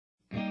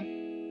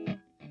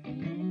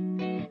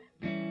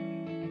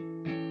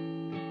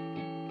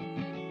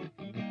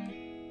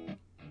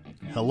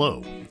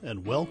Hello,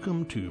 and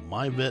welcome to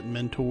My Vet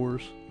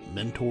Mentor's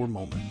Mentor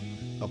Moment,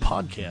 a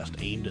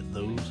podcast aimed at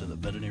those in the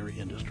veterinary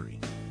industry.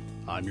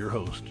 I'm your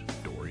host,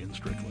 Dorian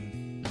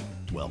Strickland.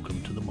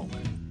 Welcome to the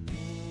moment.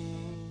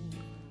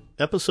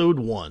 Episode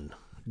 1,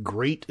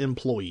 Great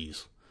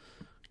Employees.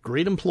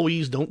 Great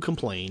employees don't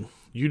complain.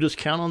 You just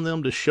count on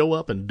them to show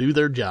up and do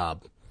their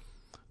job.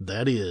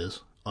 That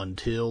is,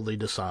 until they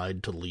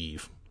decide to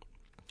leave.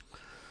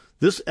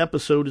 This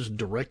episode is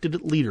directed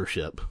at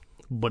leadership,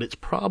 but it's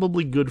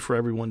probably good for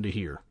everyone to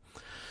hear.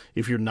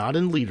 If you're not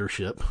in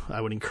leadership,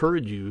 I would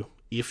encourage you,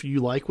 if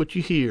you like what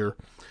you hear,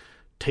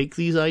 take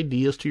these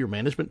ideas to your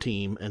management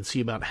team and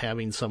see about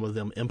having some of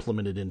them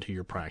implemented into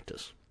your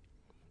practice.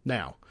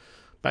 Now,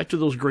 back to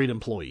those great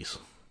employees.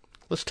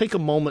 Let's take a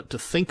moment to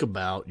think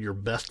about your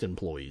best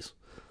employees.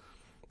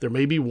 There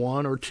may be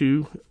one or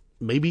two,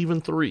 maybe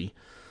even three,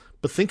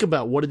 but think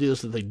about what it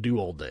is that they do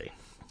all day.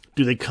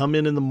 Do they come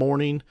in the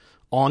morning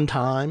on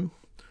time?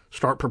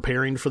 Start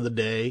preparing for the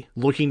day,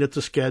 looking at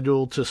the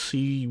schedule to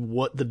see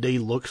what the day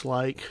looks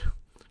like,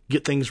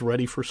 get things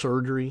ready for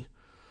surgery,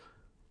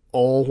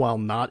 all while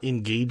not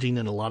engaging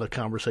in a lot of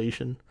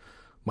conversation?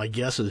 My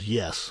guess is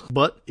yes,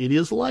 but it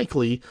is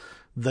likely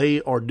they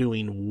are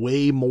doing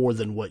way more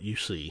than what you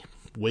see,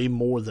 way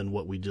more than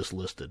what we just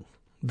listed.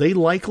 They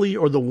likely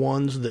are the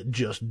ones that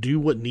just do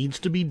what needs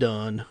to be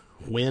done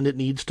when it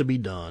needs to be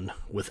done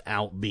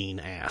without being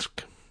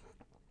asked.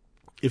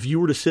 If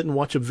you were to sit and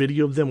watch a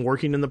video of them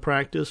working in the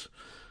practice,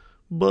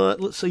 but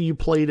let's say you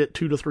played it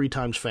 2 to 3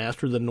 times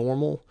faster than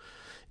normal,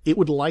 it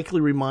would likely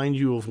remind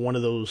you of one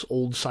of those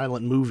old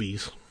silent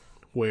movies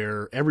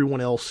where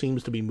everyone else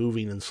seems to be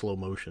moving in slow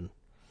motion.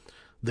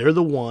 They're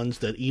the ones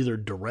that either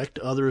direct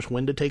others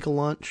when to take a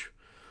lunch,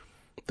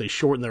 they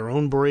shorten their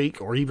own break,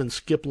 or even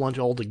skip lunch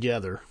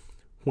altogether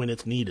when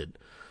it's needed.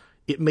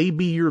 It may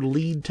be your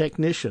lead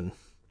technician.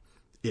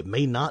 It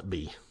may not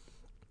be.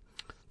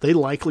 They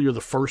likely are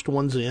the first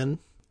ones in,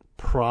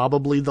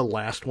 probably the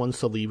last ones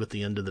to leave at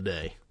the end of the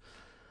day.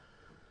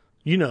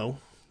 You know,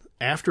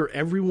 after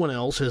everyone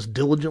else has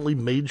diligently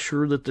made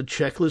sure that the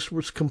checklist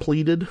was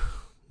completed,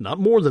 not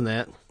more than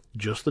that,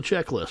 just the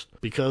checklist,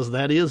 because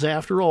that is,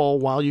 after all,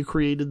 why you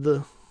created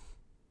the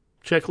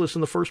checklist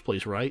in the first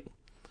place, right?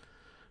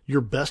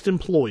 Your best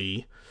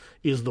employee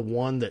is the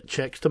one that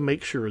checks to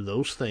make sure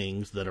those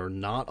things that are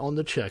not on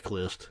the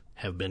checklist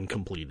have been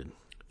completed.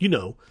 You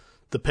know,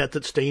 the pet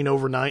that's staying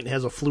overnight and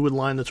has a fluid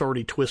line that's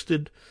already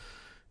twisted,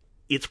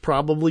 it's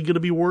probably going to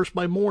be worse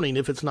by morning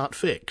if it's not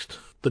fixed.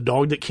 The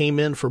dog that came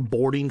in for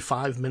boarding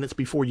 5 minutes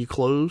before you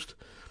closed,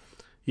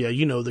 yeah,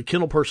 you know, the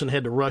kennel person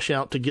had to rush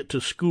out to get to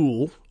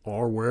school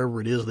or wherever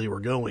it is they were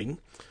going,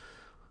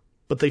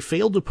 but they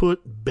failed to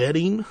put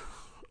bedding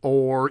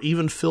or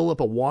even fill up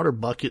a water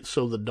bucket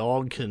so the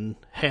dog can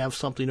have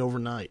something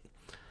overnight.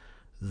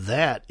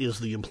 That is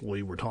the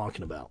employee we're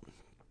talking about.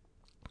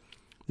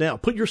 Now,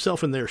 put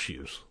yourself in their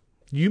shoes.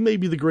 You may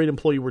be the great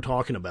employee we're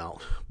talking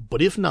about,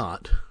 but if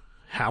not,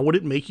 how would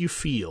it make you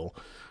feel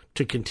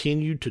to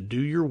continue to do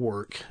your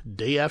work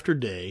day after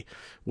day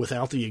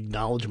without the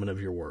acknowledgement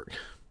of your work?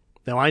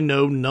 Now, I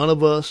know none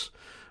of us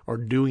are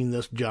doing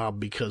this job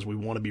because we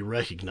want to be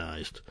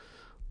recognized,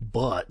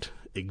 but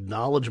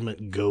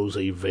acknowledgement goes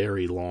a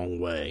very long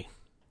way.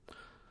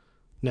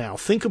 Now,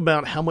 think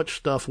about how much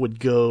stuff would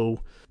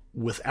go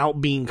without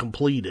being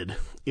completed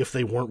if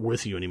they weren't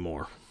with you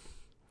anymore.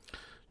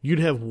 You'd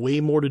have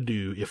way more to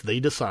do if they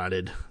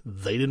decided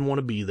they didn't want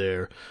to be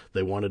there,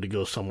 they wanted to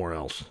go somewhere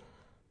else.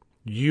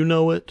 You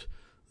know it,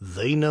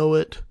 they know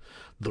it,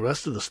 the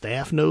rest of the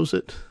staff knows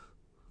it.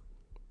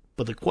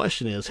 But the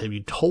question is, have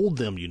you told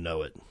them you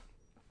know it?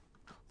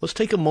 Let's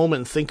take a moment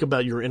and think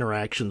about your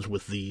interactions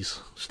with these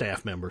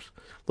staff members.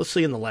 Let's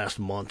say in the last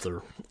month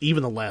or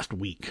even the last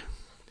week.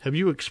 Have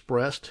you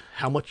expressed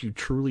how much you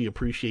truly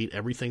appreciate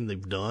everything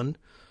they've done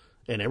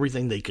and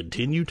everything they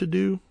continue to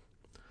do?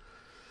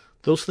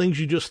 Those things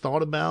you just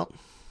thought about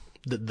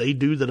that they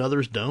do that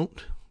others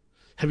don't?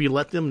 Have you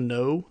let them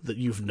know that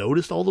you've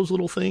noticed all those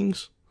little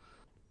things?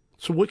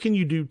 So what can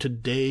you do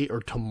today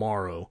or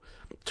tomorrow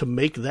to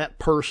make that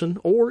person,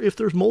 or if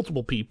there's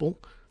multiple people,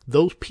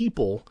 those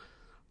people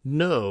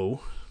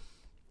know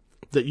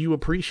that you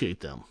appreciate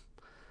them?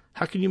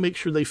 How can you make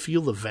sure they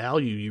feel the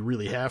value you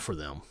really have for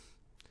them?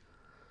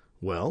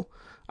 Well,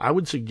 I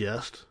would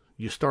suggest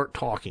you start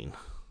talking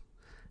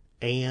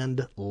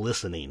and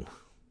listening.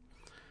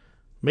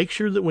 Make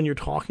sure that when you're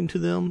talking to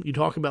them, you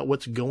talk about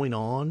what's going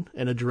on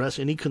and address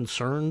any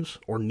concerns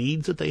or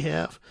needs that they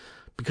have.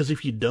 Because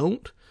if you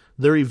don't,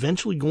 they're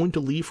eventually going to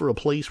leave for a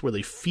place where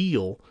they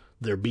feel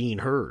they're being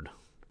heard.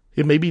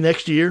 It may be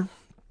next year.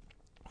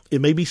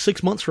 It may be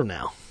 6 months from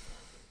now.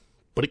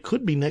 But it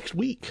could be next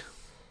week.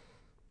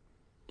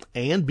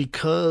 And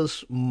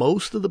because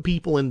most of the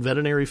people in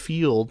veterinary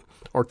field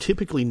are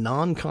typically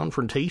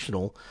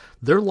non-confrontational,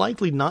 they're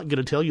likely not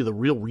going to tell you the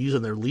real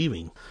reason they're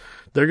leaving.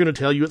 They're going to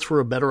tell you it's for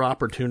a better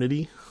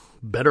opportunity,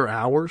 better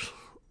hours,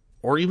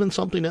 or even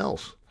something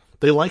else.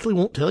 They likely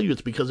won't tell you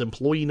it's because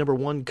employee number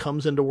 1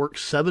 comes into work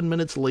 7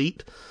 minutes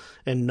late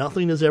and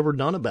nothing is ever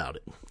done about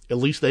it. At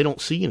least they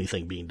don't see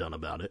anything being done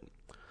about it.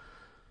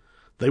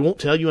 They won't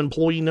tell you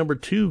employee number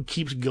 2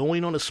 keeps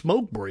going on a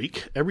smoke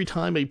break every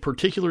time a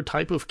particular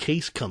type of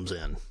case comes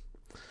in.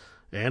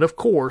 And of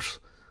course,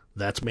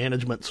 that's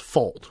management's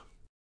fault.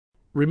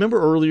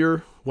 Remember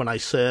earlier when I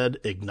said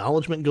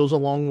acknowledgement goes a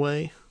long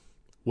way?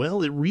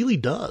 Well, it really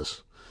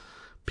does.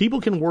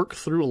 People can work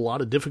through a lot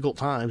of difficult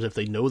times if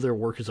they know their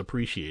work is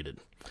appreciated.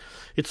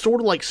 It's sort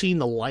of like seeing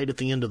the light at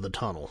the end of the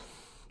tunnel.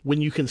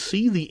 When you can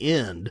see the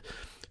end,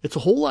 it's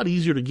a whole lot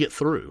easier to get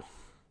through.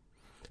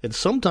 And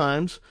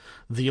sometimes,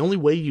 the only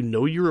way you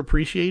know you're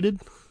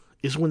appreciated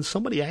is when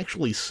somebody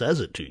actually says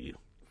it to you.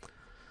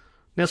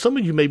 Now, some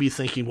of you may be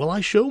thinking, well, I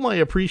show my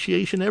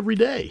appreciation every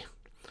day.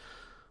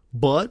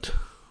 But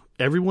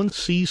everyone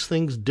sees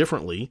things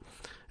differently,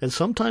 and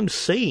sometimes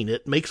saying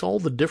it makes all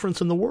the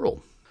difference in the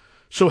world.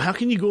 So how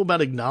can you go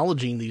about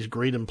acknowledging these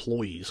great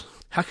employees?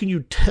 How can you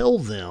tell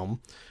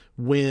them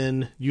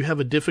when you have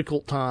a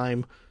difficult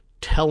time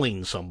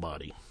telling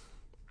somebody?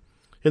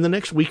 In the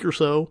next week or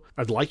so,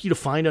 I'd like you to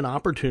find an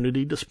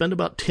opportunity to spend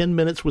about 10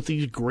 minutes with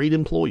these great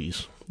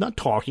employees. Not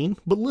talking,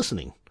 but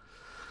listening.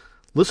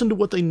 Listen to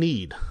what they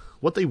need,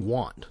 what they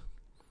want.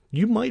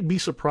 You might be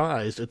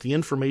surprised at the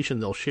information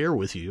they'll share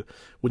with you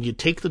when you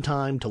take the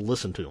time to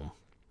listen to them.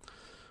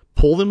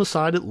 Pull them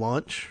aside at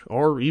lunch,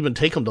 or even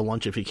take them to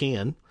lunch if you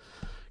can.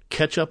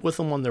 Catch up with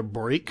them on their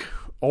break,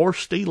 or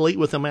stay late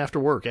with them after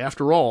work.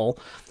 After all,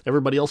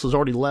 everybody else has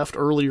already left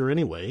earlier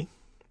anyway.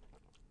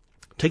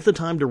 Take the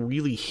time to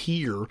really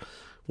hear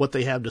what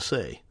they have to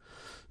say.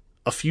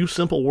 A few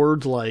simple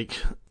words like,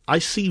 I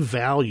see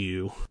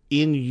value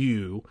in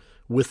you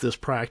with this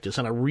practice,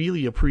 and I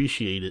really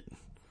appreciate it.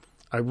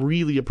 I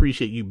really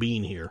appreciate you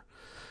being here.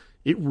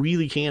 It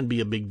really can be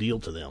a big deal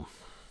to them.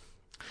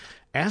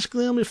 Ask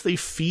them if they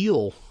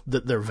feel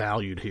that they're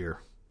valued here.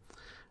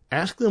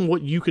 Ask them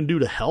what you can do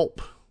to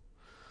help.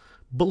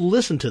 But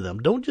listen to them.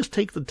 Don't just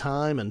take the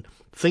time and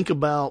think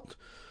about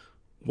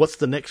what's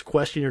the next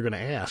question you're going to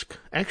ask.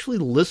 Actually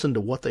listen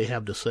to what they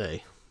have to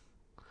say.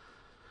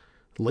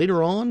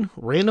 Later on,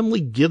 randomly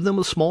give them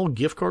a small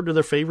gift card to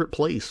their favorite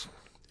place.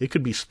 It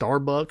could be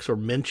Starbucks or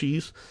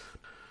Menchie's,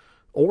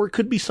 or it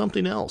could be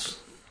something else.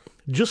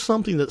 Just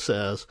something that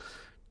says,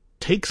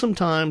 take some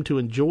time to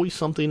enjoy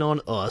something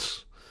on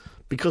us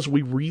because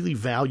we really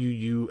value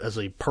you as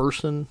a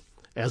person,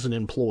 as an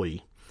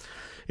employee.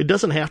 It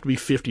doesn't have to be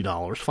 $50.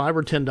 $5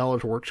 or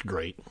 $10 works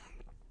great.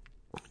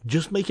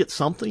 Just make it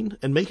something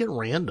and make it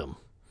random.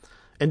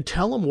 And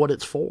tell them what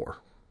it's for.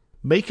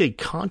 Make a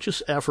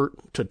conscious effort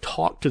to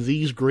talk to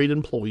these great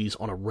employees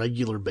on a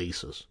regular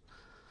basis.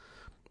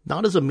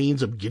 Not as a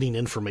means of getting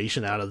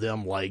information out of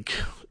them like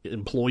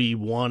employee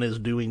 1 is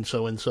doing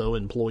so-and-so,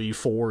 employee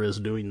 4 is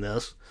doing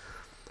this,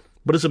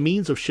 but as a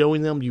means of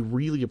showing them you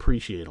really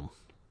appreciate them.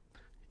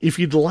 If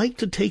you'd like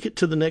to take it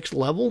to the next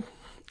level,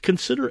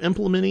 consider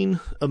implementing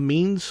a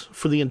means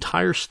for the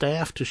entire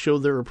staff to show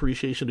their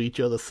appreciation to each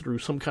other through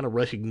some kind of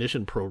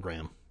recognition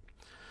program.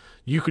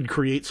 You could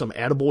create some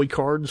attaboy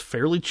cards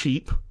fairly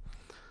cheap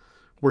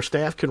where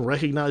staff can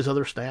recognize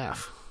other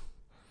staff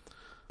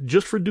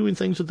just for doing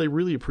things that they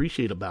really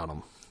appreciate about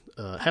them.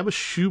 Have a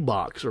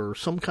shoebox or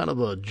some kind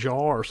of a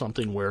jar or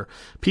something where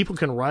people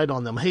can write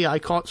on them, hey, I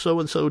caught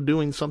so-and-so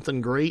doing something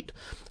great,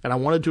 and I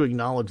wanted to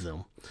acknowledge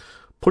them.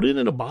 Put it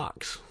in a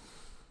box.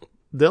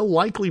 They'll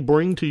likely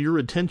bring to your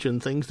attention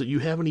things that you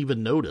haven't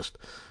even noticed,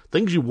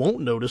 things you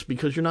won't notice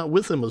because you're not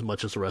with them as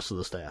much as the rest of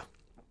the staff.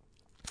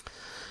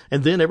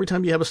 And then every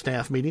time you have a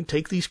staff meeting,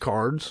 take these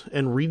cards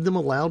and read them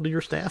aloud to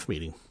your staff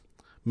meeting.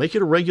 Make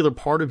it a regular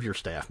part of your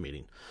staff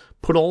meeting.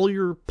 Put all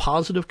your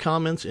positive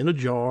comments in a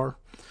jar,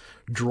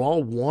 draw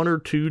 1 or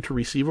 2 to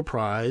receive a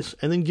prize,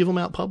 and then give them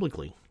out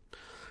publicly.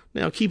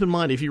 Now, keep in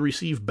mind, if you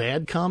receive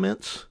bad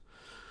comments,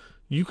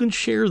 you can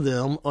share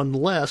them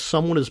unless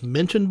someone is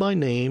mentioned by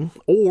name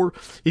or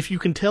if you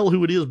can tell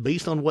who it is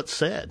based on what's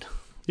said.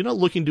 You're not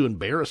looking to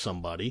embarrass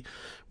somebody.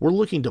 We're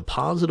looking to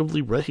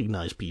positively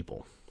recognize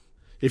people.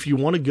 If you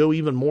want to go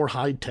even more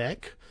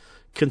high-tech,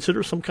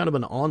 consider some kind of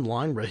an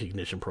online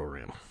recognition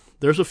program.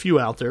 There's a few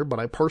out there, but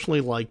I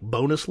personally like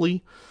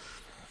Bonusly,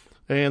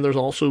 and there's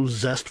also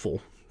Zestful.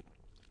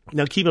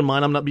 Now, keep in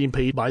mind, I'm not being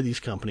paid by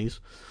these companies.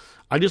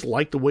 I just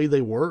like the way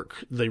they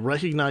work. They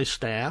recognize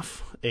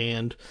staff,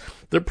 and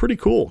they're pretty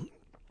cool.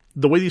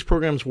 The way these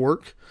programs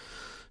work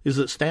is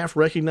that staff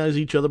recognize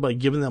each other by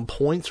giving them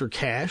points or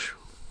cash,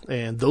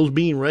 and those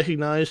being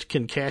recognized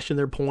can cash in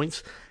their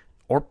points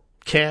or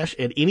cash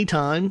at any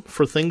time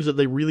for things that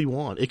they really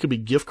want. It could be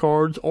gift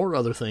cards or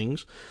other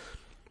things.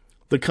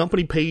 The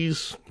company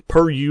pays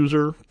per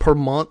user, per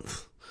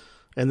month,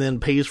 and then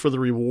pays for the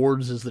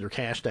rewards as they're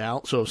cashed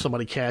out. So if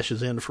somebody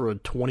cashes in for a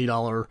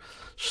 $20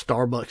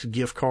 Starbucks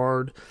gift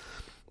card,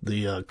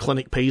 the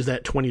clinic pays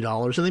that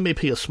 $20, and they may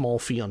pay a small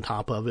fee on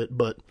top of it,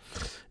 but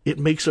it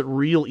makes it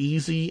real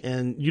easy,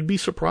 and you'd be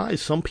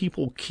surprised. Some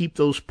people keep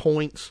those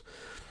points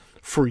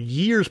for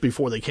years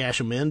before they cash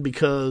them in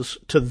because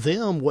to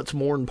them what's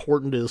more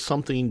important is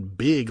something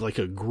big like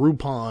a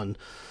Groupon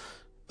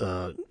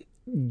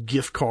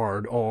gift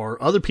card,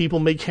 or other people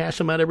may cash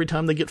them out every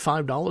time they get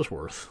 $5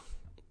 worth.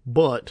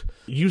 But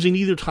using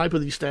either type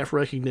of these staff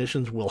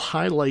recognitions will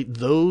highlight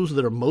those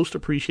that are most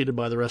appreciated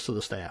by the rest of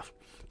the staff.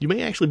 You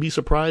may actually be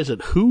surprised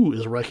at who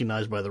is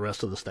recognized by the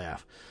rest of the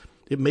staff.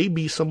 It may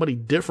be somebody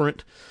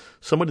different,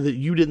 somebody that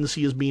you didn't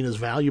see as being as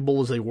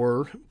valuable as they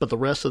were, but the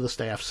rest of the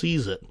staff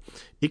sees it.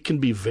 It can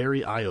be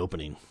very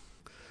eye-opening.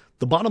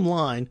 The bottom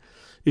line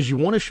is you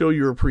want to show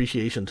your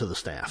appreciation to the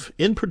staff,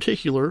 in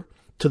particular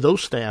to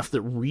those staff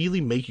that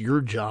really make your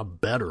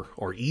job better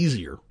or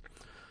easier.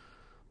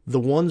 The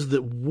ones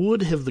that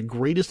would have the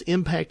greatest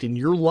impact in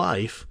your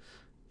life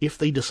if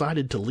they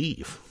decided to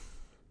leave.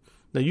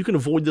 Now, you can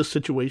avoid this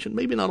situation,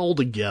 maybe not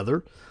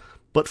altogether,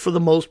 but for the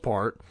most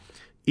part,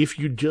 if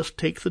you just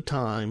take the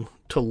time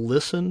to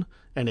listen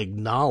and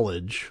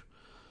acknowledge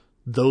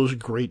those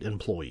great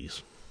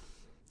employees.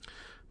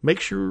 Make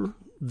sure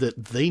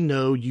that they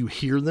know you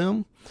hear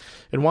them,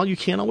 and while you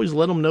can't always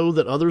let them know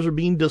that others are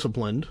being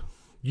disciplined,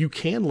 you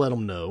can let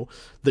them know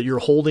that you're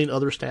holding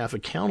other staff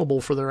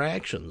accountable for their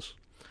actions.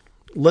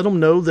 Let them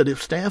know that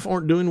if staff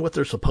aren't doing what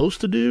they're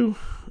supposed to do,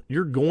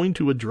 you're going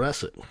to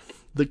address it.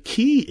 The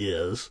key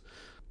is,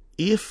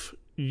 if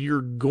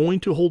you're going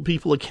to hold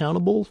people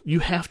accountable, you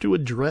have to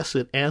address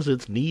it as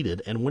it's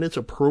needed and when it's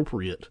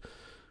appropriate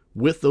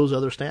with those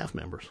other staff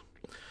members.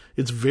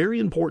 It's very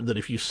important that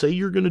if you say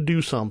you're going to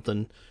do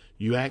something,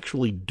 you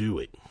actually do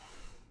it.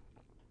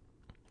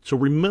 So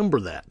remember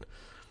that.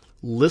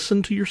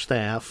 Listen to your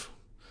staff,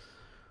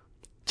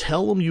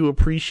 tell them you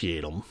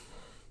appreciate them,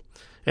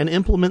 and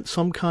implement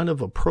some kind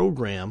of a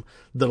program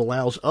that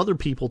allows other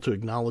people to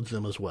acknowledge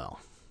them as well.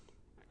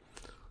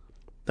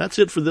 That's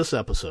it for this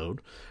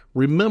episode.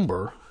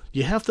 Remember,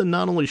 you have to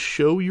not only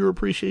show your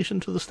appreciation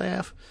to the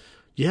staff,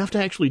 you have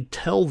to actually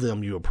tell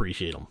them you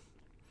appreciate them.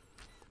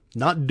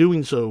 Not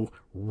doing so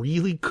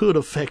really could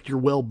affect your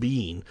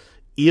well-being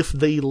if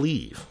they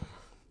leave.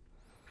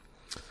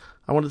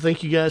 I want to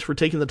thank you guys for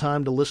taking the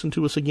time to listen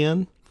to us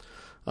again.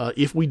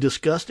 If we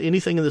discussed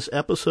anything in this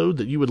episode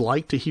that you would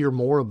like to hear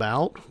more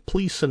about,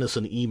 please send us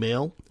an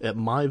email at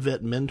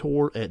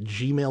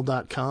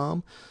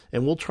myvetmentor@gmail.com,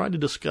 and we'll try to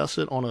discuss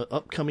it on an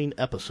upcoming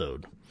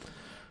episode.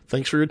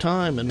 Thanks for your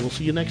time, and we'll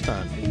see you next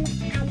time.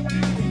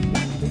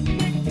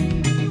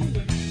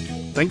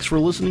 Thanks for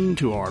listening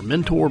to our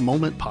Mentor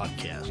Moment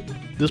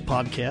podcast. This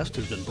podcast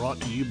has been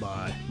brought to you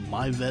by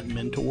My Vet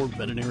Mentor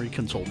Veterinary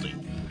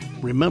Consulting.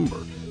 Remember,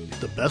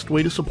 the best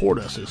way to support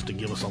us is to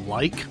give us a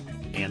like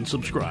and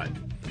subscribe.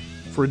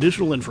 For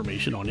additional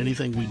information on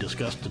anything we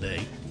discussed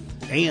today,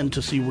 and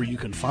to see where you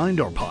can find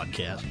our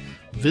podcast,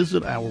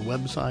 visit our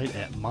website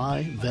at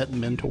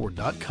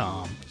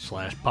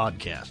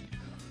myvetmentor.com/podcast.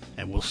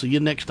 And we'll see you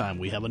next time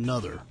we have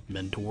another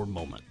Mentor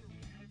Moment.